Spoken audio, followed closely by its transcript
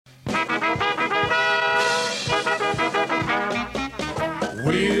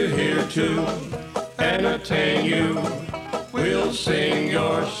to entertain you. We'll sing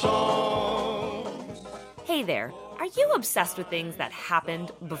your song. Hey there. Are you obsessed with things that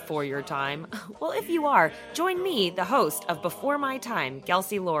happened before your time? Well, if you are, join me, the host of Before My Time,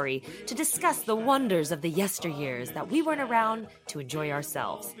 Kelsey Laurie, to discuss the wonders of the yesteryears that we weren't around to enjoy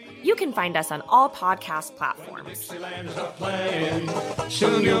ourselves. You can find us on all podcast platforms. Dixieland's a playing,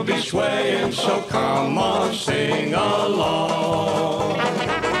 soon you'll be swaying, so come on, sing along.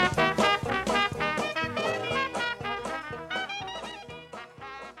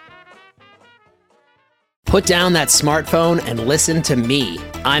 Put down that smartphone and listen to me.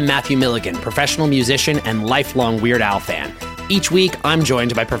 I'm Matthew Milligan, professional musician and lifelong Weird Al fan. Each week, I'm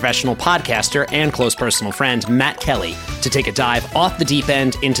joined by professional podcaster and close personal friend Matt Kelly to take a dive off the deep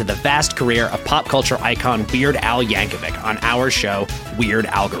end into the vast career of pop culture icon Weird Al Yankovic on our show, Weird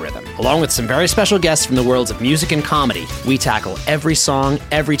Algorithm. Along with some very special guests from the worlds of music and comedy, we tackle every song,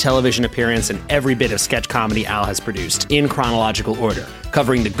 every television appearance, and every bit of sketch comedy Al has produced in chronological order,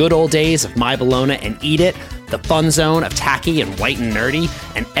 covering the good old days of My Bologna and Eat It, the fun zone of tacky and white and nerdy,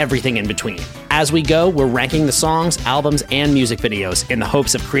 and everything in between. As we go, we're ranking the songs, albums, and music videos in the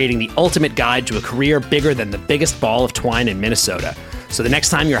hopes of creating the ultimate guide to a career bigger than the biggest ball of twine in Minnesota. So the next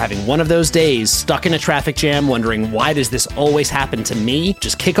time you're having one of those days, stuck in a traffic jam, wondering why does this always happen to me,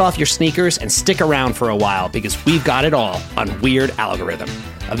 just kick off your sneakers and stick around for a while because we've got it all on Weird Algorithm,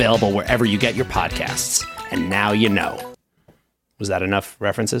 available wherever you get your podcasts. And now you know. Was that enough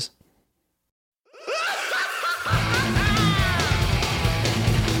references?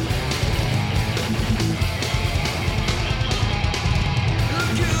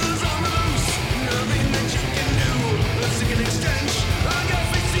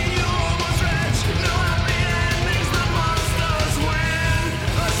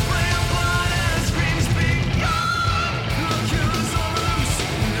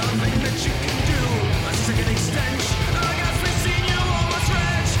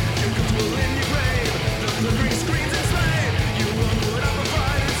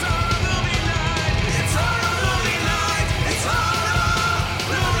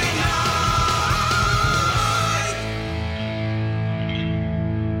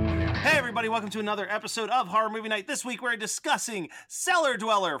 Welcome to another episode of Horror Movie Night. This week we're discussing Cellar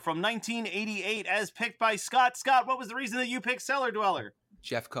Dweller from 1988 as picked by Scott. Scott, what was the reason that you picked Cellar Dweller?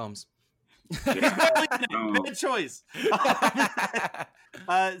 Jeff Combs. Good choice.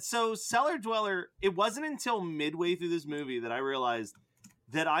 So Cellar Dweller, it wasn't until midway through this movie that I realized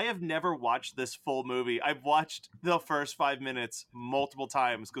that I have never watched this full movie. I've watched the first 5 minutes multiple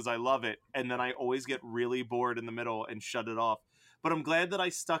times because I love it, and then I always get really bored in the middle and shut it off. But I'm glad that I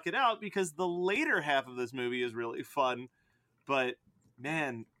stuck it out because the later half of this movie is really fun. But,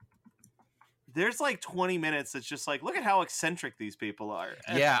 man, there's like 20 minutes that's just like, look at how eccentric these people are.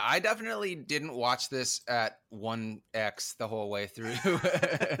 Yeah, I definitely didn't watch this at 1x the whole way through.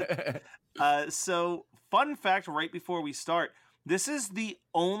 So, fun fact right before we start, this is the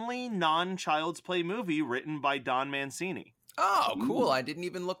only non-Child's Play movie written by Don Mancini. Oh, cool. I didn't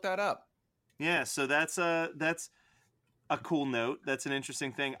even look that up. Yeah, so that's a cool note. That's an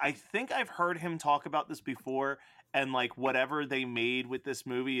interesting thing. I think I've heard him talk about this before, and like whatever they made with this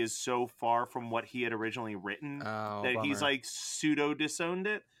movie is so far from what he had originally written that bummer. he's like pseudo disowned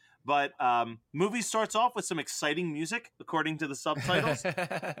it. But movie starts off with some exciting music according to the subtitles,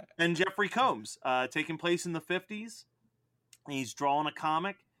 and Jeffrey Combs taking place in the 50s. He's drawing a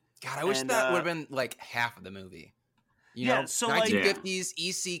comic. God, I wish that would have been like half of the movie. You know, so 1950s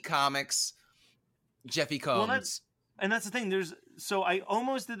EC Comics, Jeffy Combs. Well, and that's the thing. So I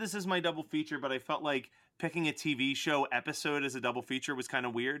almost did this as my double feature, but I felt like picking a TV show episode as a double feature was kind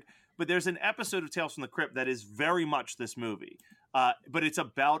of weird. But there's an episode of Tales from the Crypt that is very much this movie. But it's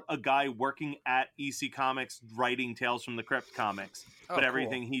about a guy working at EC Comics writing Tales from the Crypt comics. But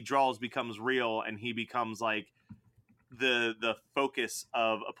everything he draws becomes real, and he becomes like the focus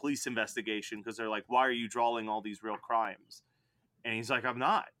of a police investigation because they're like, why are you drawing all these real crimes? And he's like, I'm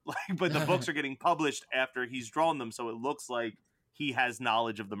not. But the books are getting published after he's drawn them, so it looks like he has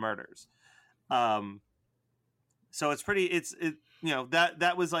knowledge of the murders. So it's pretty.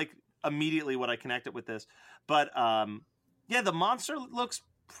 That was like immediately what I connected with this. But the monster looks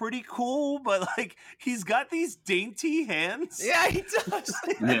pretty cool. But like he's got these dainty hands. Yeah, he does.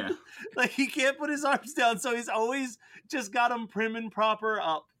 Yeah. Like he can't put his arms down, so he's always just got them prim and proper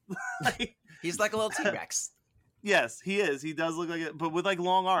up. He's like a little T-Rex. Yes, he is. He does look like it, but with like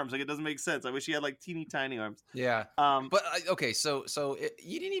long arms. Like it doesn't make sense. I wish he had like teeny tiny arms. Yeah. But Okay, so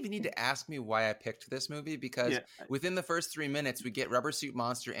you didn't even need to ask me why I picked this movie, because within the first 3 minutes we get Rubber Suit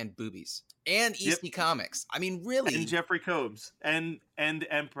Monster and boobies and EC Comics. I mean, really, and Jeffrey Combs and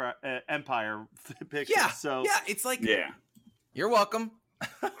Empire pictures. Yeah. So yeah, it's like, Yeah. you're welcome.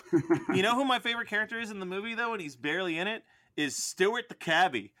 you know who my favorite character is in the movie though, and he's barely in it, is Stuart the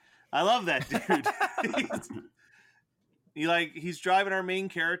cabbie. I love that dude. He's driving our main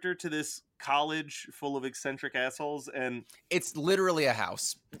character to this college full of eccentric assholes, and It's literally a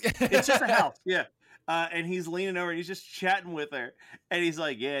house. it's just a house, yeah. And he's leaning over and he's just chatting with her, and he's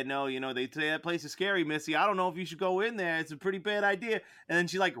like, "Yeah, no, they say that place is scary, Missy. I don't know if you should go in there. It's a pretty bad idea." And then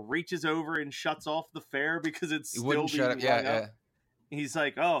she like reaches over and shuts off the fare because it's You still wouldn't being shut up. rung Yeah, up. He's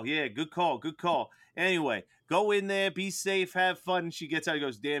like, "Oh yeah, good call. Anyway, go in there, be safe, have fun." And she gets out. He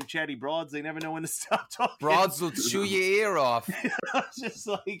goes, "Damn chatty broads, they never know when to stop talking." Broads will chew your ear off. I was just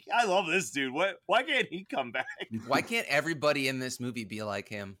like, I love this dude. Why can't he come back? Why can't everybody in this movie be like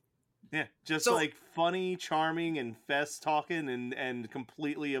him? Yeah, just So- like funny, charming, and fast talking, and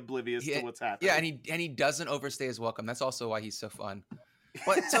completely oblivious to what's happening. Yeah, and he doesn't overstay his welcome. That's also why he's so fun.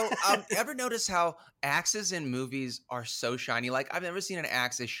 But so, ever notice how axes in movies are so shiny? Like, I've never seen an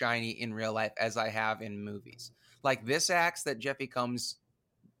axe as shiny in real life as I have in movies. Like, this axe that Jeffy Combs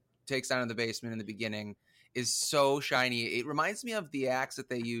takes down in the basement in the beginning is so shiny. It reminds me of the axe that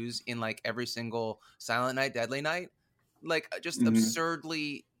they use in like every single Silent Night, Deadly Night. Like, just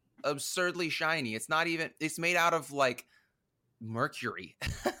absurdly shiny. It's not even. It's made out of like mercury.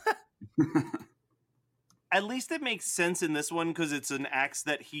 At least it makes sense in this one because it's an axe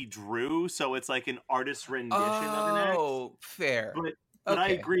that he drew, so it's like an artist's rendition of an axe. Oh, fair. But I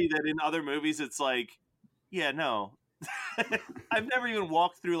Okay. agree that in other movies, it's like, yeah, no. I've never even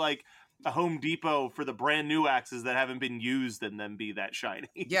walked through like a Home Depot for the brand new axes that haven't been used and then be that shiny.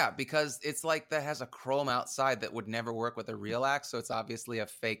 Yeah, because it's like that has a chrome outside that would never work with a real axe, so it's obviously a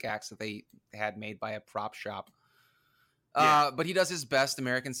fake axe that they had made by a prop shop. But he does his best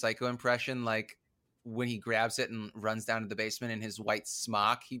American Psycho impression, like when he grabs it and runs down to the basement in his white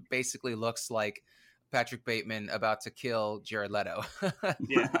smock. He basically looks like Patrick Bateman about to kill Jared Leto.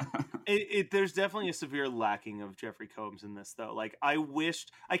 Yeah. There's definitely a severe lacking of Jeffrey Combs in this, though. Like, I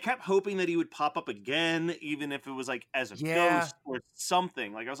kept hoping that he would pop up again, even if it was like as a ghost or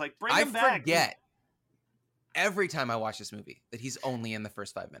something. Like, I was like, bring him back. I forget every time I watch this movie that he's only in the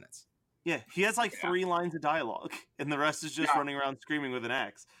first 5 minutes. Yeah, he has like 3 lines of dialogue, and the rest is just running around screaming with an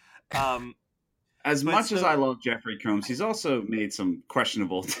axe. As much as I love Jeffrey Combs, he's also made some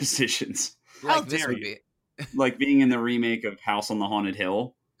questionable decisions. Like this movie. Like being in the remake of House on the Haunted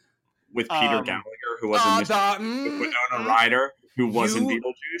Hill with Peter Gallagher, who was in this, with Winona Ryder, who was in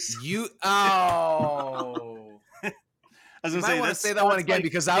Beetlejuice. I was going to say that one again like,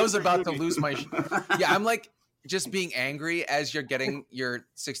 because I was about to lose my... Yeah, I'm like just being angry as you're getting your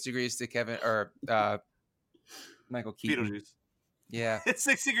 6 Degrees to Kevin or Michael Keaton. Beetlejuice. Yeah, it's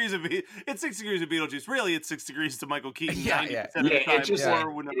 6 degrees of Beetlejuice. Really, it's 6 degrees to Michael Keaton. It just either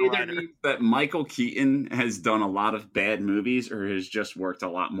means that Michael Keaton has done a lot of bad movies, or has just worked a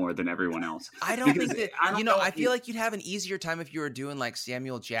lot more than everyone else. I don't think that. I feel like you'd have an easier time if you were doing like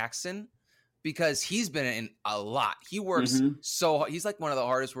Samuel Jackson, because he's been in a lot. He works so hard. He's like one of the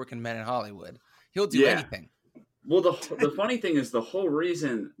hardest working men in Hollywood. He'll do anything. Well, the funny thing is, the whole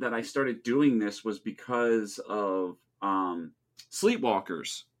reason that I started doing this was because of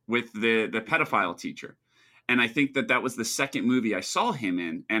Sleepwalkers with the pedophile teacher. And I think that was the second movie I saw him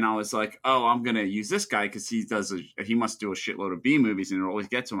in. And I was like, oh, I'm going to use this guy because he must do a shitload of B movies and it always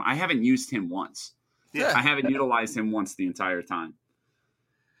gets to him. I haven't used him once. Yeah. I haven't utilized him once the entire time.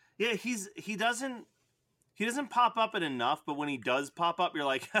 Yeah, he doesn't pop up in enough, but when he does pop up, you're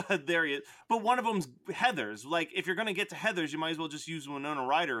like, there he is. But one of them's Heathers. Like, if you're going to get to Heathers, you might as well just use Winona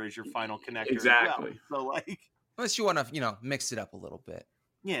Ryder as your final connector. Exactly. As well. So, like... Unless you want to, mix it up a little bit.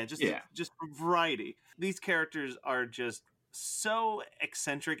 Yeah, just variety. These characters are just so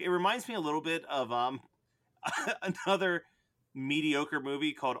eccentric. It reminds me a little bit of another mediocre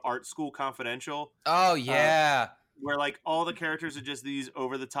movie called Art School Confidential. Oh, yeah. Where, like, all the characters are just these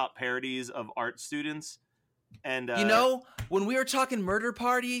over-the-top parodies of art students. And when we were talking Murder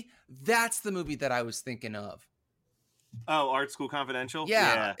Party, that's the movie that I was thinking of. Oh, Art School Confidential?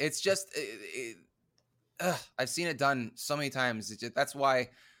 Yeah. It's just... I've seen it done so many times. That's why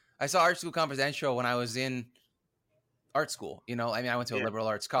I saw Art School Confidential when I was in art school. I went to a liberal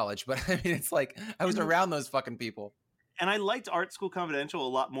arts college, but I mean, it's like I was around those fucking people. And I liked Art School Confidential a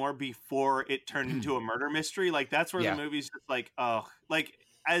lot more before it turned into a murder mystery. Like, that's where the movie's just like, oh, like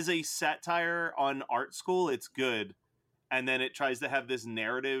as a satire on art school, it's good. And then it tries to have this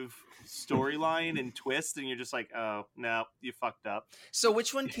narrative storyline and twist, and you're just like, oh, no, you fucked up. So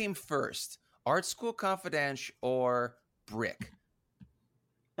which one came first? Art School Confidential or Brick?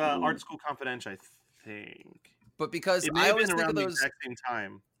 Art School Confidential, I think. But because It may I have always been think around of the those, exact same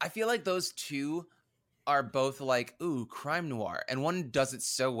time. I feel like those two are both like, ooh, crime noir. And one does it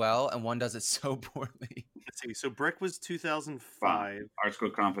so well and one does it so poorly. Let's see. So Brick was 2005. Art School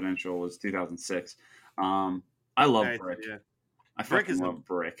Confidential was 2006. I love Right, Brick. yeah. I Brick fucking is love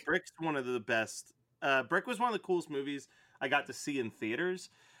Brick. Brick's one of the best. Brick was one of the coolest movies I got to see in theaters,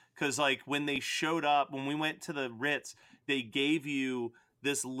 because like when they showed up, when we went to the Ritz, they gave you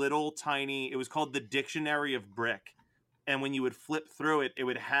this little tiny. It was called the Dictionary of Brick, and when you would flip through it, it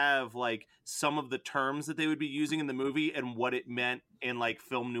would have like some of the terms that they would be using in the movie and what it meant in like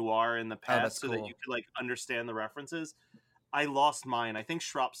film noir in the past, that's so that cool. you could like understand the references. I lost mine. I think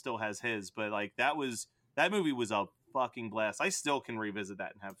Schrapp still has his, but like that movie was a fucking blast. I still can revisit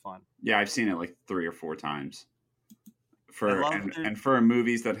that and have fun. Yeah, I've seen it like 3 or 4 times. I For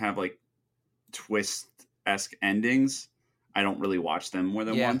movies that have like twist-esque endings, I don't really watch them more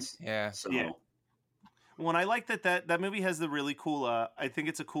than once. Yeah. So Yeah. When I like that movie has the really cool. I think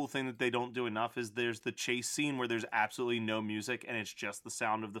it's a cool thing that they don't do enough. Is there's the chase scene where there's absolutely no music and it's just the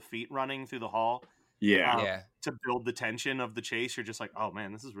sound of the feet running through the hall. yeah. To build the tension of the chase, you're just like, oh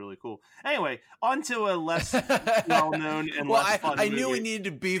man, this is really cool. Anyway, on to a less well-known and Well, less fun I knew we movie. needed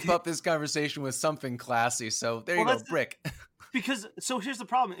to beef up this conversation with something classy. So there you Well, go, Brick. Because so here's the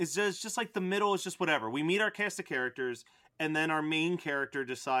problem: is just like the middle is just whatever. We meet our cast of characters, and then our main character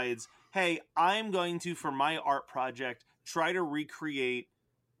decides, "Hey, I'm going to, for my art project, try to recreate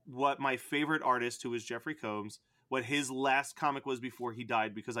what my favorite artist, who is Jeffrey Combs, what his last comic was before he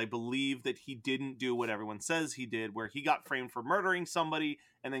died, because I believe that he didn't do what everyone says he did, where he got framed for murdering somebody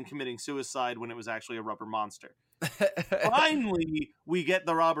and then committing suicide when it was actually a rubber monster." Finally, we get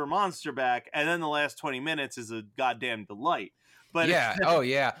the rubber monster back, and then the last 20 minutes is a goddamn delight. But Yeah. Oh,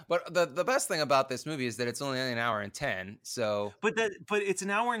 yeah. But the best thing about this movie is that it's only an hour and 10. So But it's an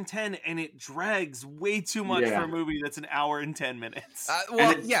hour and 10, and it drags way too much Yeah. for a movie that's an hour and 10 minutes.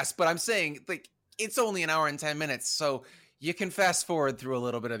 well, yes, but I'm saying like it's only an hour and 10 minutes, so you can fast forward through a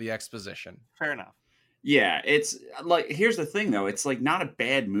little bit of the exposition. Fair enough. Yeah, it's like, here's the thing though, it's like not a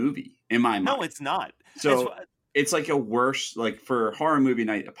bad movie in my mind. No, it's not. So it's like a worse, like for horror movie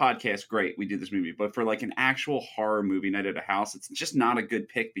night, a podcast, great, we do this movie, but for like an actual horror movie night at a house, it's just not a good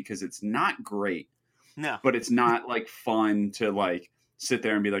pick because it's not great, No. but it's not like fun to like sit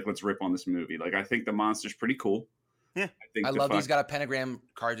there and be like, let's rip on this movie. Like, I think the monster's pretty cool. Yeah. think I love he's got a pentagram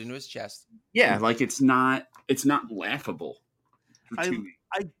carved into his chest. Yeah, like it's not laughable.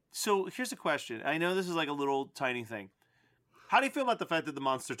 So here's a question. I know this is like a little tiny thing. How do you feel about the fact that the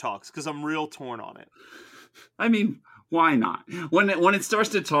monster talks? Because I'm real torn on it. I mean, why not? When it starts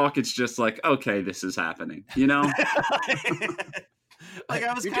to talk, it's just like, okay, this is happening, you know? Like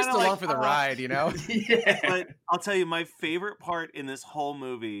I was You're kind just of along like, for the ride, you know? Yeah. But I'll tell you, my favorite part in this whole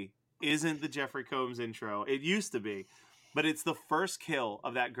movie isn't the Jeffrey Combs intro. It used to be, but it's the first kill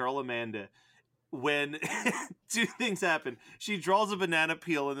of that girl Amanda. When two things happen, she draws a banana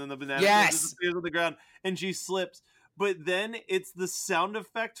peel, and then the banana peel disappears on the ground, and she slips. But then it's the sound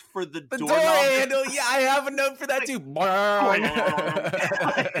effect for the The door doorknob. handle. Yeah, I have a note for that too.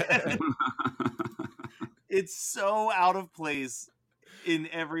 It's so out of place in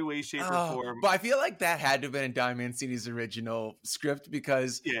every way, shape, or form. But I feel like that had to have been in Don Mancini's original script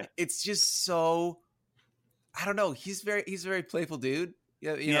because it's just so. I don't know. He's a very playful dude.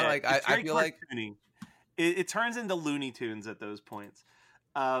 Yeah, you know, like I feel like it turns into Looney Tunes at those points.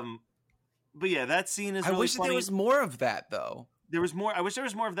 But yeah, that scene is. I really wish that funny. there was more of that though. There was more. I wish there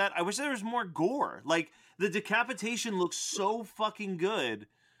was more of that. I wish there was more gore. Like the decapitation looks so fucking good,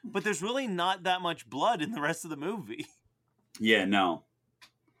 but there's really not that much blood in the rest of the movie. Yeah, no.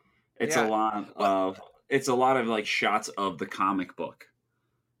 It's a lot of like shots of the comic book,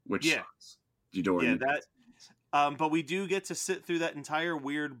 which sucks. But we do get to sit through that entire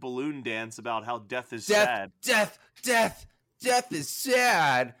weird balloon dance about how death is sad. Death is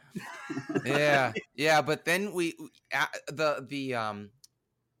sad. yeah. But then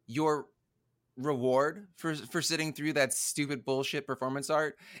your reward for sitting through that stupid bullshit performance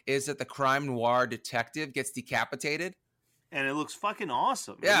art is that the crime noir detective gets decapitated, and it looks fucking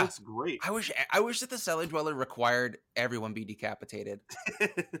awesome. Yeah. It looks great. I wish that the Cellar Dweller required everyone be decapitated.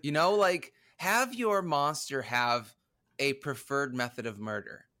 You know, like have your monster have a preferred method of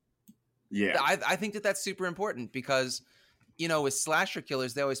murder. Yeah, I think that that's super important because, you know, with slasher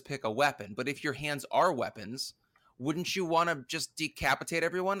killers, they always pick a weapon. But if your hands are weapons, wouldn't you want to just decapitate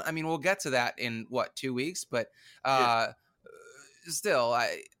everyone? I mean, we'll get to that in 2 weeks, but still,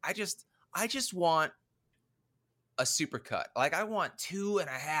 I just want a supercut. Like, I want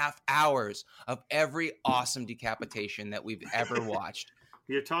 2.5 hours of every awesome decapitation that we've ever watched.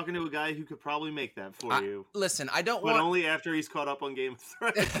 You're talking to a guy who could probably make that for you. Listen, I don't but want... only after he's caught up on Game of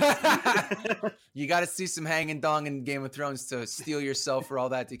Thrones. You got to see some hanging dong in Game of Thrones to steel yourself for all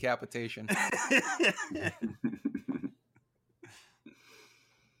that decapitation.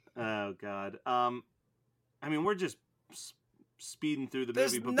 Oh, God. I mean, we're just speeding through the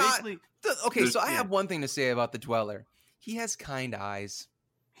There's movie, but not... basically... Okay, so I have one thing to say about the Dweller. He has kind eyes.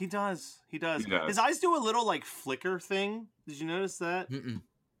 He does. He does. He does. His eyes do a little, like, flicker thing. Did you notice that? Mm-mm.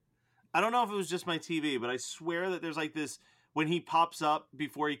 I don't know if it was just my TV, but I swear that there's, like, this... When he pops up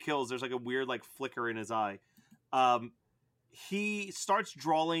before he kills, there's, like, a weird, like, flicker in his eye. He starts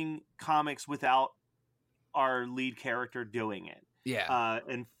drawing comics without our lead character doing it. Yeah.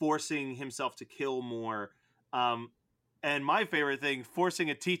 And forcing himself to kill more. And my favorite thing,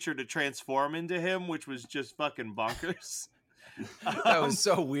 forcing a teacher to transform into him, which was just fucking bonkers. That was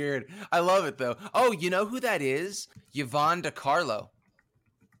so weird. I love it, though. Oh, you know who that is? Yvonne DiCarlo.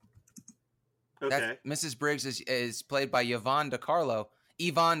 Okay. Mrs. Briggs is played by Yvonne DiCarlo.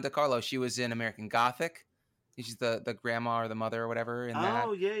 Yvonne DiCarlo. She was in American Gothic. She's the grandma or the mother or whatever in that.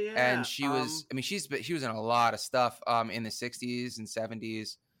 Oh, yeah. And she was, I mean, she was in a lot of stuff in the 60s and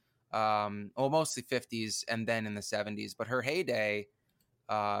 70s. Mostly 50s and then in the 70s. But her heyday,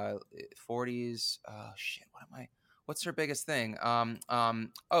 40s. Oh, shit. What's her biggest thing?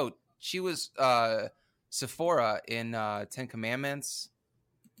 She was Sephora in 10 Commandments.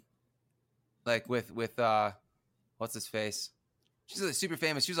 Like with what's his face? She's like super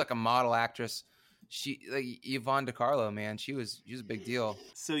famous. She was like a model actress. She like Yvonne DiCarlo, man. She was a big deal.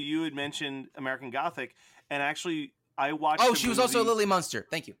 So you had mentioned American Gothic, and actually I watched. Oh, she was also Lily Munster.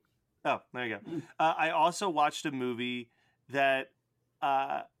 Thank you. Oh, there you go. I also watched a movie that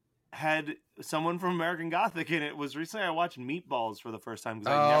had someone from American Gothic in it. Was recently I watched Meatballs for the first time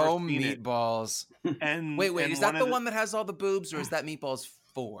because I'd never seen Meatballs. it. And wait, and is that the one that has all the boobs, or is that Meatballs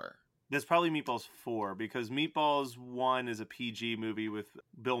 4? That's probably Meatballs 4 because Meatballs 1 is a PG movie with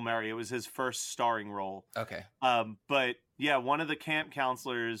Bill Murray. It was his first starring role. Okay. But yeah, one of the camp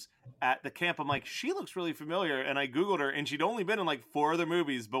counselors at the camp, I'm like, she looks really familiar. And I Googled her and she'd only been in like 4 other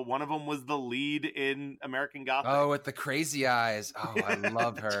movies, but one of them was the lead in American Gothic. Oh, with the crazy eyes. Oh, I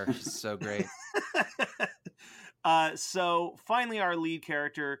love her. She's so great. So finally our lead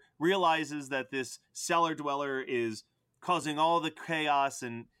character realizes that this cellar dweller is causing all the chaos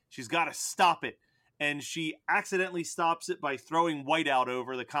and she's got to stop it. And she accidentally stops it by throwing Whiteout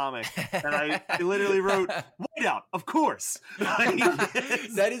over the comic. And I literally wrote, Whiteout, of course.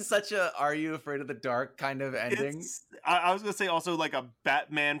 That is such a Are You Afraid of the Dark kind of ending. I was going to say also like a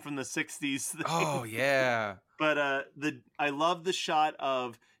Batman from the 60s thing. Oh, yeah. But I love the shot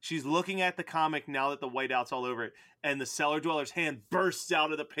of she's looking at the comic now that the Whiteout's all over it. And the cellar dweller's hand bursts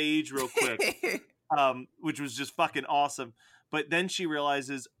out of the page real quick, which was just fucking awesome. But then she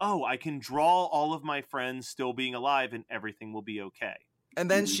realizes, oh, I can draw all of my friends still being alive and everything will be okay.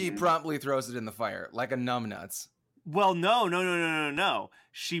 And then she promptly throws it in the fire like a numbnuts. Well, no.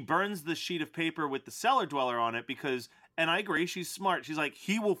 She burns the sheet of paper with the cellar dweller on it because, and I agree, she's smart. She's like,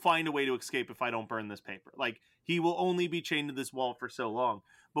 he will find a way to escape if I don't burn this paper. Like, he will only be chained to this wall for so long.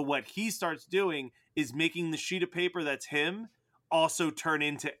 But what he starts doing is making the sheet of paper that's him also turn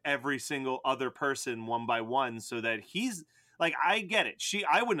into every single other person one by one so that he's... Like, I get it.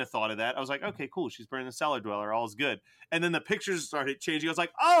 I wouldn't have thought of that. I was like, okay, cool. She's burning the cellar dweller. All's good. And then the pictures started changing. I was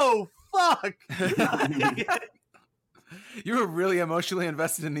like, oh, fuck. You were really emotionally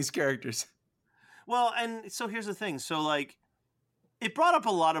invested in these characters. Well, and so here's the thing. So, like, it brought up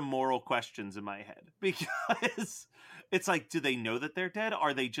a lot of moral questions in my head. Because it's like, do they know that they're dead?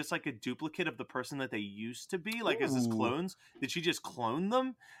 Are they just like a duplicate of the person that they used to be? Like, is this clones? Did she just clone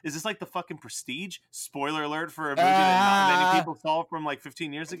them? Is this like the fucking Prestige? Spoiler alert for a movie that not many people saw from like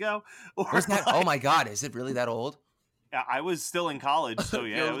 15 years ago. Or that, oh my God, is it really that old? Yeah, I was still in college, so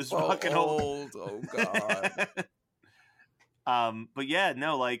yeah, it was so fucking old. Oh God. But yeah,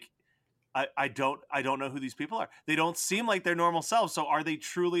 no, like I don't know who these people are. They don't seem like their normal selves. So are they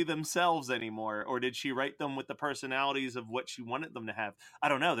truly themselves anymore? Or did she write them with the personalities of what she wanted them to have? I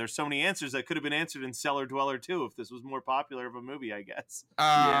don't know. There's so many answers that could have been answered in Cellar Dweller 2 if this was more popular of a movie, I guess.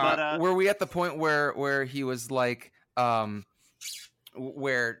 Were we at the point where he was like,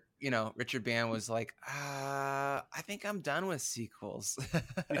 where, you know, Richard Band was like, I think I'm done with sequels.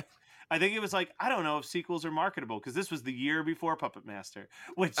 I think it was like, I don't know if sequels are marketable because this was the year before Puppet Master,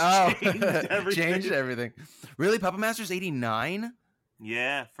 which changed everything. Changed everything. Really? Puppet Master's 89?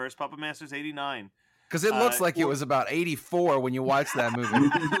 Yeah, first Puppet Master's 89. Because it looks like it was about 84 when you watch that movie.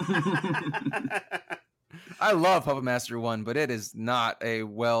 I love Puppet Master 1, but it is not a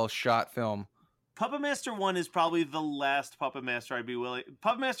well-shot film. Puppet Master 1 is probably the last Puppet Master I'd be willing...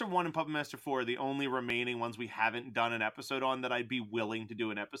 Puppet Master 1 and Puppet Master 4 are the only remaining ones we haven't done an episode on that I'd be willing to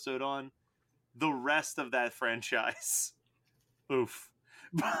do an episode on. The rest of that franchise... Oof.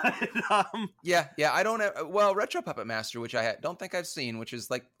 But, Yeah, I don't have... Well, Retro Puppet Master, which I don't think I've seen, which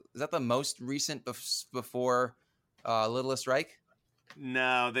is like... Is that the most recent before Littlest Reich?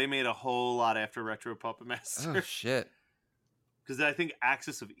 No, they made a whole lot after Retro Puppet Master. Oh, shit. Because I think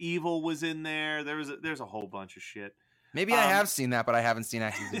Axis of Evil was in there. There's a whole bunch of shit. Maybe I have seen that, but I haven't seen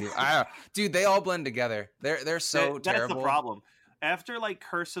Axis of Evil. Dude, they all blend together. They're so terrible. That's the problem. After like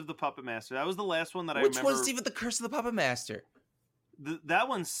Curse of the Puppet Master, that was the last one that I remember. Which one's even the Curse of the Puppet Master? That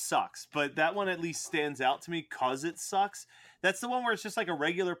one sucks, but that one at least stands out to me because it sucks. That's the one where it's just like a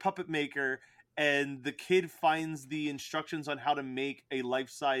regular puppet maker, and the kid finds the instructions on how to make a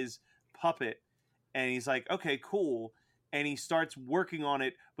life-size puppet, and he's like, okay, cool. And he starts working on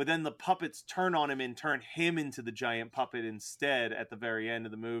it, but then the puppets turn on him and turn him into the giant puppet instead at the very end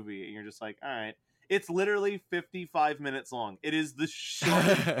of the movie. And you're just like, all right. It's literally 55 minutes long. It is the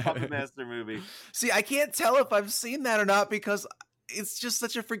shortest Puppet Master movie. See, I can't tell if I've seen that or not because it's just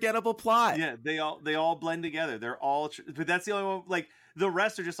such a forgettable plot. Yeah, they all blend together. They're all, but that's the only one. Like the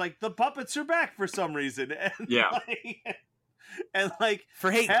rest are just like the puppets are back for some reason. And like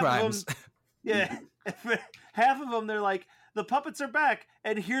for hate crimes. Half of them they're like the puppets are back,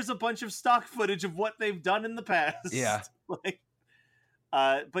 and here's a bunch of stock footage of what they've done in the past. Yeah,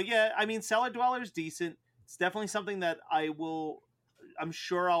 but yeah, I mean, Cellar Dweller's decent. It's definitely something that I'm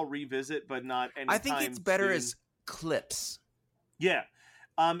sure I'll revisit, but not anytime I think it's better soon. as clips. Yeah.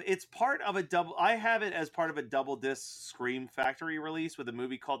 It's part of I have it as part of a double disc Scream Factory release with a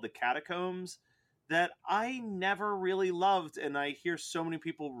movie called The Catacombs that I never really loved, and I hear so many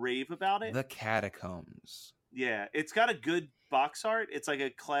people rave about it. The Catacombs. Yeah, it's got a good box art. It's like a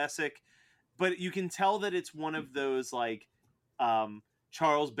classic, but you can tell that it's one of those like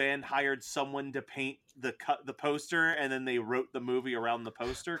Charles Band hired someone to paint the poster, and then they wrote the movie around the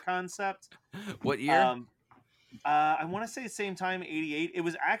poster concept. What year? I want to say same time, 88. It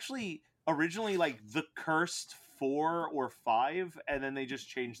was actually originally like The Cursed 4 or 5, and then they just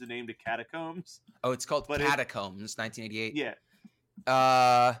changed the name to Catacombs. Oh, it's called Catacombs, 1988.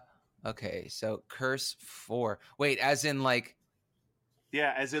 Yeah. Okay, so Curse 4. Wait, as in like...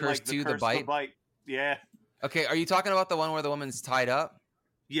 Yeah, as in Curse like the 2, Curse the Bite. Yeah. Okay, are you talking about the one where the woman's tied up?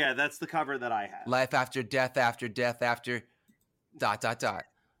 Yeah, that's the cover that I have. Life after death after death after... ...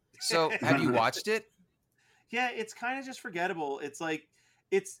 So, have you watched it? Yeah, it's kind of just forgettable. It's like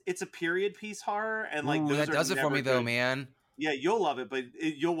it's a period piece horror, and like that does it for me though, man. Yeah, you'll love it, but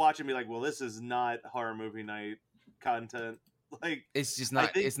you'll watch it and be like, "Well, this is not horror movie night content." Like it's just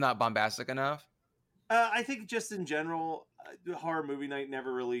not. It's not bombastic enough. I think just in general, horror movie night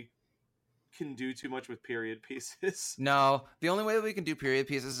never really can do too much with period pieces. No, the only way that we can do period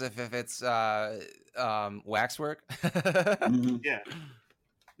pieces is if it's waxwork. Yeah.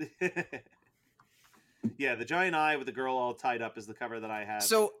 Yeah, the giant eye with the girl all tied up is the cover that I have.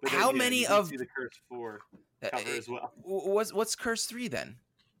 So then, how many of see the Curse 4 cover as well? What's Curse 3 then?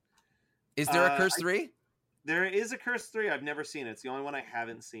 Is there a Curse 3? There is a Curse 3. I've never seen it. It's the only one I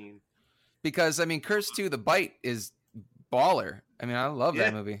haven't seen. Because I mean, Curse 2, The Bite is baller. I mean, I love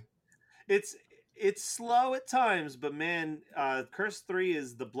that movie. It's slow at times, but man, Curse 3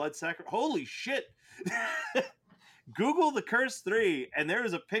 is the blood sacrifice. Holy shit! Google the Curse 3, and there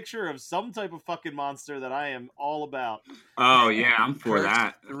is a picture of some type of fucking monster that I am all about. Oh yeah, I'm for Curse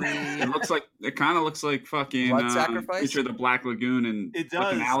that. 3. It kind of looks like fucking Blood Sacrifice? Creature of the Black Lagoon and It does.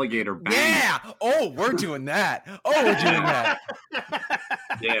 fucking alligator bang. Yeah. Oh, we're doing that. We're doing that.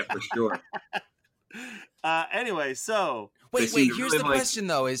 Yeah, for sure. Anyway, so Wait. seem to Here's really the like- question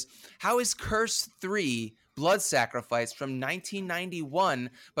though: is how is Curse 3 Blood Sacrifice from 1991,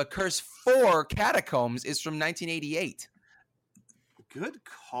 but Curse 4 Catacombs is from 1988? good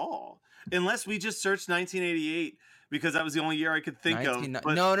call. Unless we just searched 1988 because that was the only year I could think of.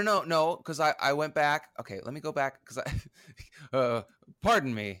 But No. Because I went back. Okay, let me go back. Because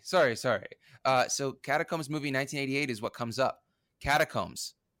pardon me. Sorry. So Catacombs movie 1988 is what comes up.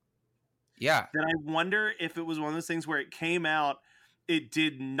 Catacombs. Yeah. then I wonder if it was one of those things where it came out, it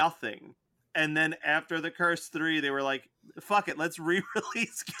did nothing. And then after the Curse 3, they were like, fuck it, let's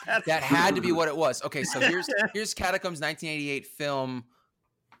re-release Catacombs. That had to be what it was. Okay, so here's Catacombs 1988 film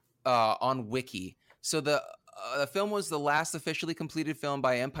on Wiki. So the film was the last officially completed film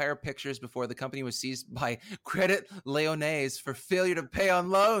by Empire Pictures before the company was seized by Credit Lyonnais for failure to pay on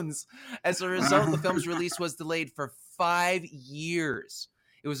loans. As a result, the film's release was delayed for 5 years.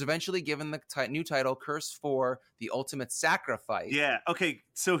 It was eventually given the new title, Curse 4: The Ultimate Sacrifice. Yeah. Okay.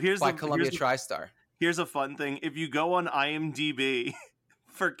 So by Columbia TriStar. Here's a fun thing. If you go on IMDb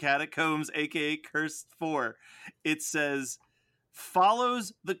for Catacombs, aka Cursed 4, it says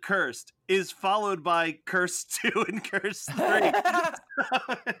follows the cursed is followed by Cursed 2 and Cursed 3.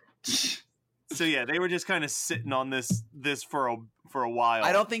 So yeah, they were just kind of sitting on this for a while.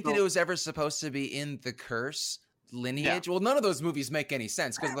 I don't think that it was ever supposed to be in the Curse lineage. Well, none of those movies make any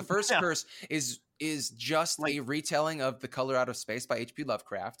sense because the first Curse is just a retelling of The Color Out of Space by H.P.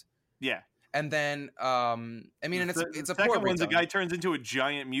 Lovecraft. Yeah. And then, I mean, it's a poor second one. The guy turns into a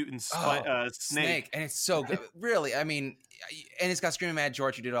giant mutant snake, and it's so good. Really, I mean, and it's got Screaming Mad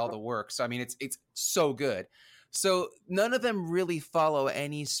George who did all the work. So I mean, it's so good. So none of them really follow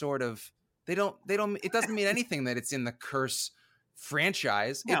any sort of. They don't. It doesn't mean anything that it's in the Curse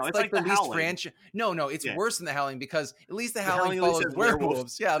franchise. No, it's like the least franchise. No, it's worse than The Howling because at least The Howling follows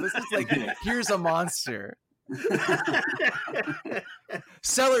werewolves. Yeah, this is like here's a monster.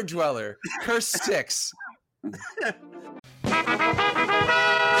 Cellar Dweller, Curse 6.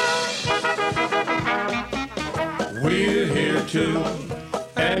 We're here to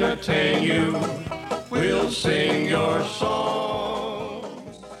entertain you. We'll sing your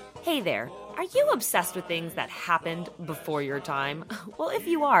songs. Hey there. Are you obsessed with things that happened before your time? Well, if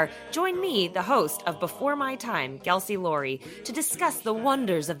you are, join me, the host of Before My Time, Kelsey Laurie, to discuss the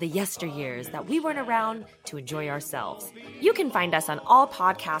wonders of the yesteryears that we weren't around to enjoy ourselves. You can find us on all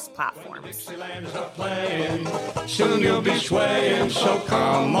podcast platforms. Dixieland's a-playing, soon you'll be swaying, so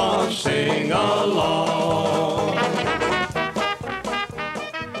come on, sing along.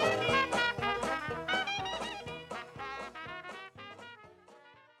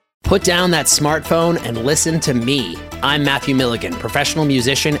 Put down that smartphone and listen to me. I'm Matthew Milligan, professional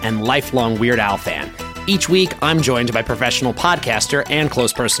musician and lifelong Weird Al fan. Each week, I'm joined by professional podcaster and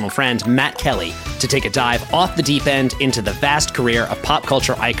close personal friend Matt Kelly to take a dive off the deep end into the vast career of pop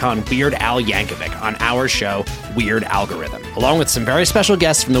culture icon Weird Al Yankovic on our show, Weird Algorithm. Along with some very special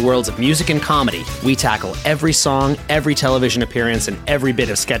guests from the worlds of music and comedy, we tackle every song, every television appearance, and every bit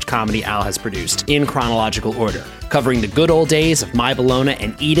of sketch comedy Al has produced in chronological order, covering the good old days of My Bologna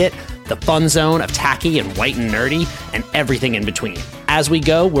and Eat It, the fun zone of tacky and white and nerdy, and everything in between. As we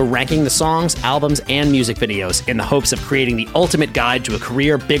go, we're ranking the songs, albums, and music videos in the hopes of creating the ultimate guide to a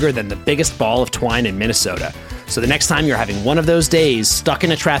career bigger than the biggest ball of twine in Minnesota. So the next time you're having one of those days, stuck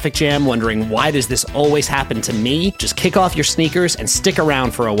in a traffic jam, wondering why does this always happen to me, just kick off your sneakers and stick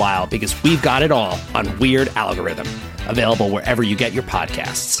around for a while because we've got it all on Weird Algorithm, available wherever you get your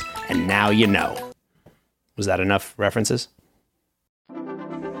podcasts. And now you know. Was that enough references?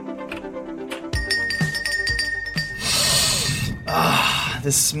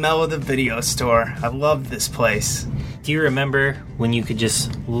 The smell of the video store. I love this place. Do you remember when you could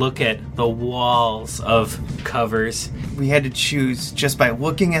just look at the walls of covers? We had to choose just by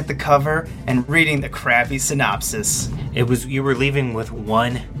looking at the cover and reading the crappy synopsis. You were leaving with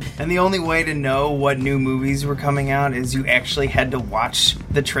one. And the only way to know what new movies were coming out is you actually had to watch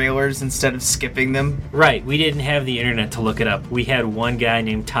the trailers instead of skipping them. Right, we didn't have the internet to look it up. We had one guy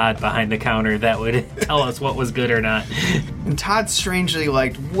named Todd behind the counter that would tell us what was good or not. And Todd strangely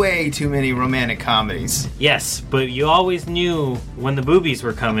liked way too many romantic comedies. Yes, but you always knew when the boobies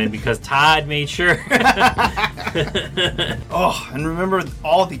were coming because Todd made sure. Oh, and remember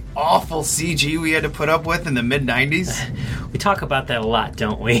all the awful CG we had to put up with in the mid-90s? We talk about that a lot,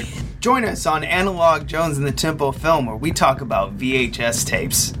 don't we? Join us on Analog Jones and the Tempo Film, where we talk about VHS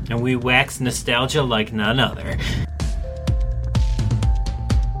tapes. And we wax nostalgia like none other.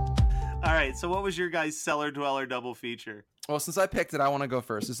 All right, so what was your guys' Cellar Dweller double feature? Well, since I picked it, I want to go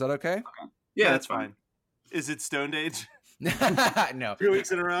first. Is that okay? Yeah, that's fine. Is it Stoned Age? No. 2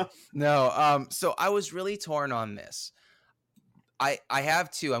 weeks in a row? No. So I was really torn on this. I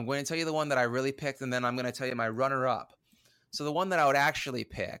have two. I'm going to tell you the one that I really picked, and then I'm going to tell you my runner-up. So the one that I would actually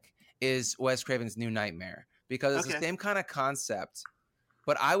pick is Wes Craven's New Nightmare, because it's the same kind of concept.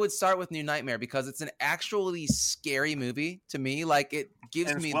 But I would start with New Nightmare because it's an actually scary movie to me. Like, it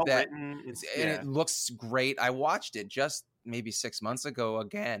gives me that, and it looks great. I watched it just maybe 6 months ago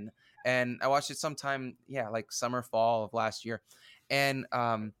again, and I watched it sometime, like summer, fall of last year. And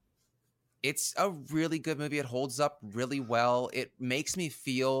it's a really good movie. It holds up really well. It makes me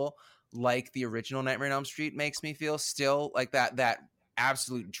feel like the original Nightmare on Elm Street makes me feel, still like that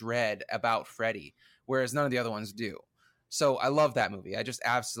absolute dread about Freddy, whereas none of the other ones do. So I love that movie. I just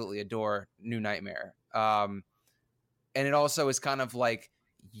absolutely adore New Nightmare. And it also is kind of like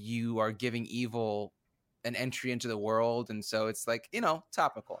you are giving evil an entry into the world, and so it's like,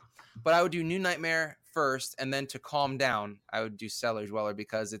 topical. But I would do New Nightmare first, and then to calm down, I would do Cellar Dweller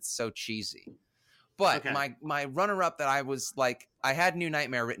because it's so cheesy. But my runner-up that I was like, I had New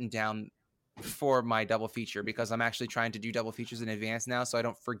Nightmare written down for my double feature because I'm actually trying to do double features in advance now, so I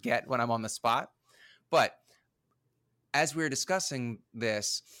don't forget when I'm on the spot. But as we were discussing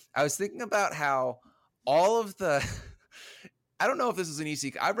this, I was thinking about how all of the I don't know if this is an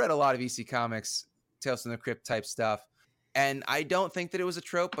EC. I've read a lot of EC Comics, Tales from the Crypt type stuff, and I don't think that it was a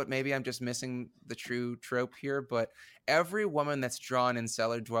trope, but maybe I'm just missing the true trope here. But every woman that's drawn in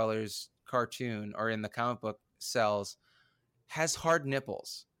Cellar Dweller's cartoon or in the comic book cells has hard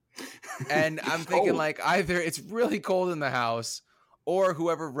nipples. And I'm thinking like either it's really cold in the house, or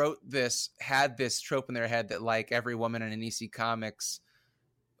whoever wrote this had this trope in their head that like every woman in an EC Comics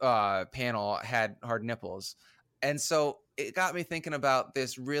panel had hard nipples. And so it got me thinking about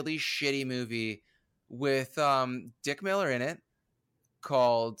this really shitty movie with Dick Miller in it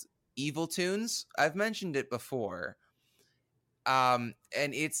called Evil Tunes. I've mentioned it before. And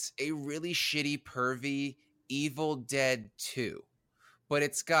it's a really shitty, pervy Evil Dead 2. But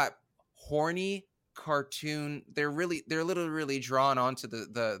it's got horny cartoon. They're literally drawn onto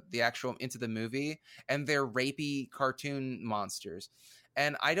the actual into the movie, and they're rapey cartoon monsters.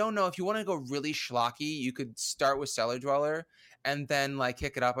 And I don't know if you want to go really schlocky, you could start with Cellar Dweller and then like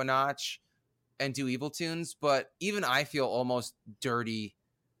kick it up a notch and do Evil Tunes. But even I feel almost dirty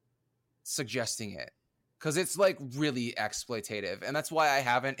suggesting it because it's like really exploitative, and that's why I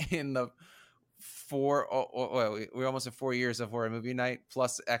haven't in the we're almost at 4 years of horror movie night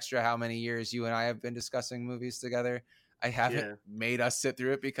plus extra how many years you and I have been discussing movies together. I haven't made us sit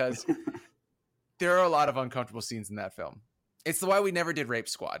through it because there are a lot of uncomfortable scenes in that film. It's why we never did Rape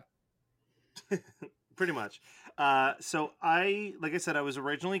Squad. Pretty much. So like I said, I was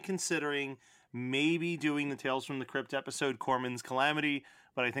originally considering maybe doing the Tales from the Crypt episode, Corman's Calamity,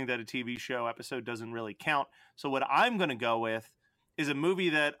 but I think that a TV show episode doesn't really count. So what I'm going to go with is a movie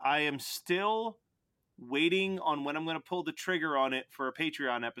that I am still waiting on when I'm going to pull the trigger on it for a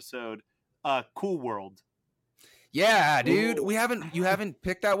Patreon episode, Cool World. Yeah, dude. You haven't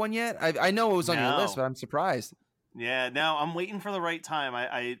picked that one yet? I know it was on your list, but I'm surprised. Yeah, no, I'm waiting for the right time.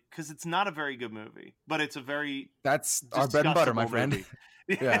 Because it's not a very good movie, but it's a very that's our bread and butter, my friend.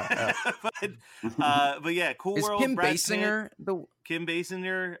 Yeah, but yeah, Cool Is World. Kim Brad Basinger, Pitt, Kim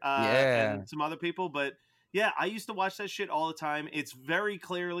Basinger, and some other people. But yeah, I used to watch that shit all the time. It's very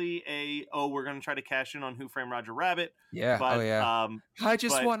clearly we're gonna try to cash in on Who Framed Roger Rabbit. Yeah, but, I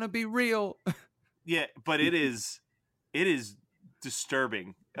just want to be real. Yeah, but it is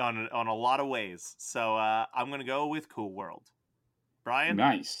disturbing on a lot of ways. So I'm gonna go with Cool World. Brian,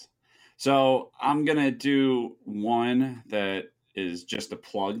 nice. So I'm gonna do one that is just a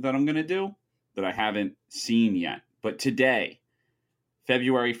plug that I'm gonna do that I haven't seen yet, but today,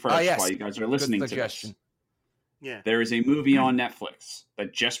 February 1st, while you guys are listening to this. Yeah. There is a movie on Netflix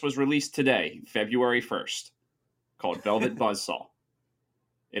that just was released today, February 1st, called Velvet Buzzsaw.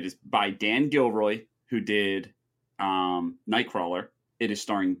 It is by Dan Gilroy, who did Nightcrawler. It is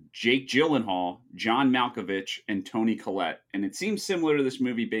starring Jake Gyllenhaal, John Malkovich, and Toni Collette. And it seems similar to this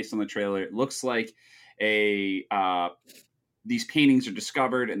movie based on the trailer. It looks like these paintings are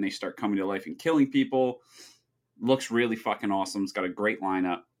discovered and they start coming to life and killing people. Looks really fucking awesome. It's got a great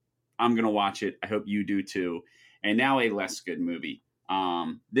lineup. I'm going to watch it. I hope you do too. And now a less good movie.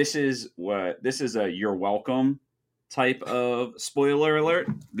 This is a You're Welcome type of spoiler alert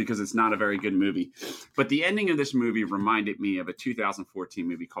because it's not a very good movie. But the ending of this movie reminded me of a 2014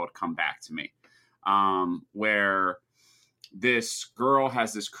 movie called Come Back to Me, where this girl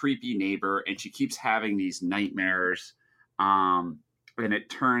has this creepy neighbor and she keeps having these nightmares. And it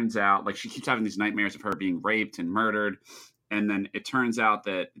turns out like she keeps having these nightmares of her being raped and murdered. And then it turns out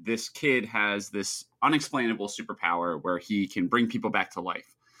that this kid has this unexplainable superpower where he can bring people back to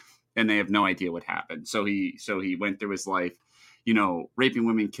life, and they have no idea what happened. So he went through his life, raping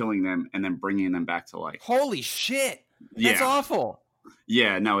women, killing them, and then bringing them back to life. Holy shit! That's awful.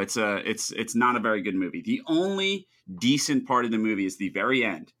 Yeah, no, it's not a very good movie. The only decent part of the movie is the very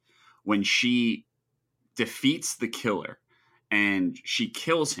end when she defeats the killer. And she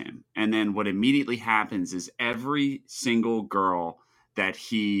kills him. And then what immediately happens is every single girl that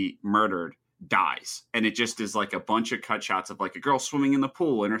he murdered dies. And it just is like a bunch of cut shots of like a girl swimming in the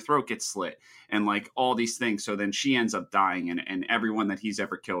pool and her throat gets slit and like all these things. So then she ends up dying and everyone that he's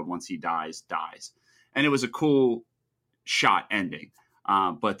ever killed once he dies. And it was a cool shot ending.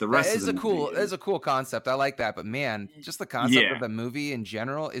 But the rest is of the movie is a cool concept. I like that. But man, just the concept of the movie in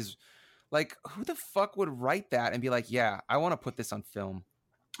general is like, who the fuck would write that and be like, yeah, I want to put this on film.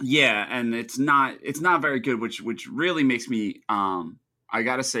 Yeah, and it's not very good, which really makes me I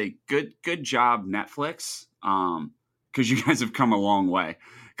gotta say, good job, Netflix, because you guys have come a long way.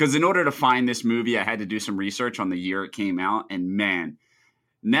 Because in order to find this movie, I had to do some research on the year it came out, and man,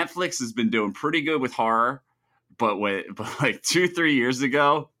 Netflix has been doing pretty good with horror, but like 2-3 years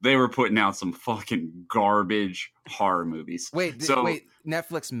ago, they were putting out some fucking garbage horror movies. Wait,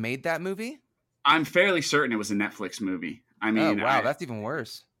 Netflix made that movie? I'm fairly certain it was a Netflix movie. I mean, oh, wow, that's even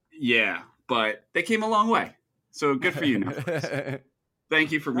worse. Yeah, but they came a long way. So good for you, Netflix.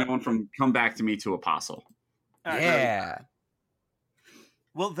 Thank you for going from Come Back to Me to Apostle. Yeah.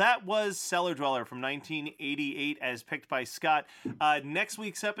 Well, that was Cellar Dweller from 1988 as picked by Scott. Next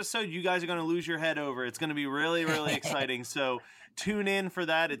week's episode, you guys are going to lose your head over. It's going to be really, really exciting. So tune in for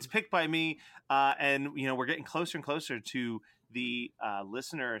that. It's picked by me. And, we're getting closer and closer to the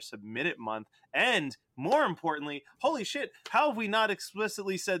listener submitted month. And more importantly, holy shit, how have we not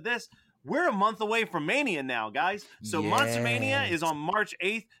explicitly said this? We're a month away from Mania now, guys. So Monster Mania is on March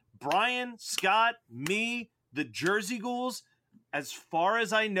 8th. Brian, Scott, me, the Jersey Ghouls. As far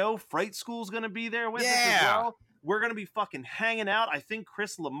as I know, Fright School's going to be there with us as well. We're going to be fucking hanging out. I think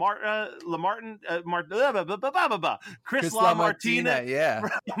Chris LaMartina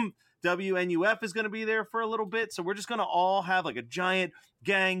from WNUF is going to be there for a little bit. So we're just going to all have like a giant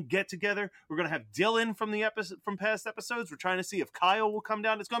gang get together. We're going to have Dylan from the from past episodes. We're trying to see if Kyle will come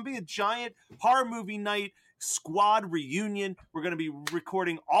down. It's going to be a giant horror movie night squad reunion. We're going to be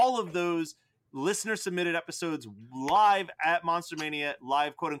recording all of those listener submitted episodes live at Monster Mania,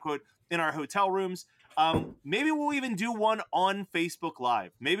 live quote unquote, in our hotel rooms. Maybe we'll even do one on Facebook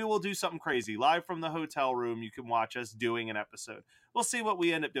Live. Maybe we'll do something crazy live from the hotel room. You can watch us doing an episode. We'll see what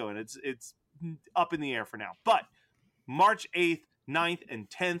we end up doing. It's up in the air for now. But March 8th, 9th, and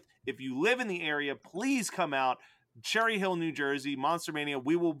 10th, if you live in the area, please come out. Cherry Hill, New Jersey, Monster Mania.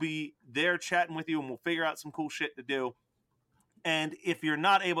 We will be there chatting with you, and we'll figure out some cool shit to do. And if you're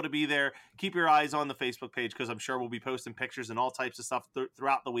not able to be there, keep your eyes on the Facebook page, because I'm sure we'll be posting pictures and all types of stuff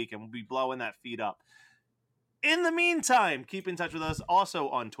throughout the week, and we'll be blowing that feed up. In the meantime, keep in touch with us also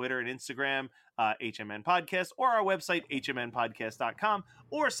on Twitter and Instagram, HMN Podcast, or our website, hmnpodcast.com,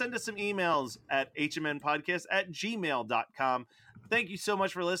 or send us some emails at hmnpodcast@gmail.com. Thank you so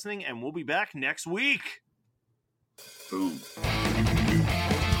much for listening, and we'll be back next week. Boom.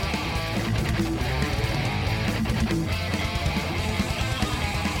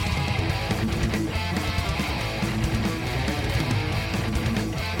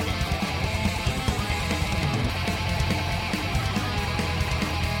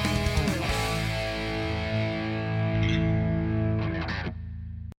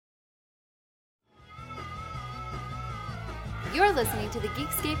 You're listening to the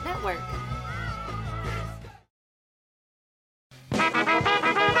Geekscape Network.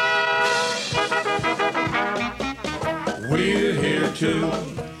 We're here to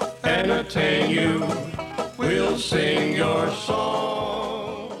entertain you. We'll sing your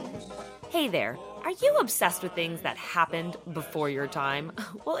songs. Hey there. Are you obsessed with things that happened before your time?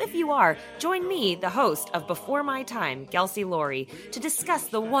 Well, if you are, join me, the host of Before My Time, Kelsey Laurie, to discuss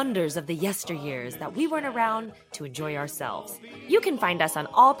the wonders of the yesteryears that we weren't around to enjoy ourselves. You can find us on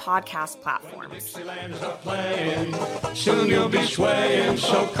all podcast platforms. Dixieland's a-playing, soon you'll be swaying,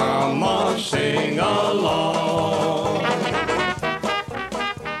 so come on, sing along.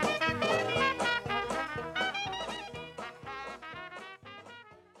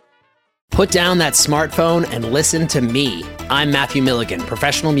 Put down that smartphone and listen to me. I'm Matthew Milligan,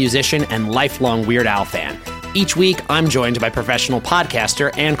 professional musician and lifelong Weird Al fan. Each week, I'm joined by professional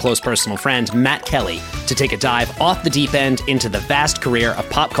podcaster and close personal friend Matt Kelly to take a dive off the deep end into the vast career of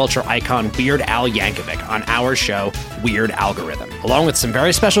pop culture icon Weird Al Yankovic on our show, Weird Algorithm. Along with some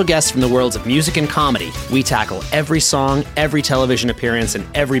very special guests from the worlds of music and comedy, we tackle every song, every television appearance, and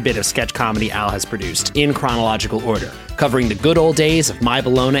every bit of sketch comedy Al has produced in chronological order, covering the good old days of My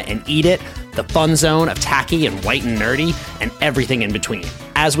Bologna and Eat It, the fun zone of tacky and white and nerdy, and everything in between.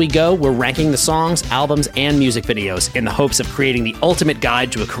 As we go, we're ranking the songs, albums, and music videos in the hopes of creating the ultimate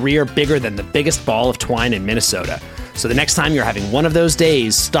guide to a career bigger than the biggest ball of twine in Minnesota. So the next time you're having one of those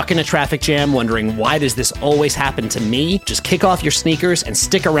days, stuck in a traffic jam, wondering why does this always happen to me, just kick off your sneakers and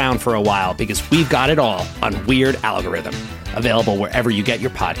stick around for a while, because we've got it all on Weird Algorithm, available wherever you get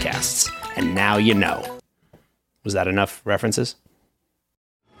your podcasts. And now you know. Was that enough references?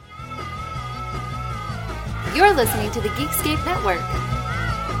 You're listening to the Geekscape Network.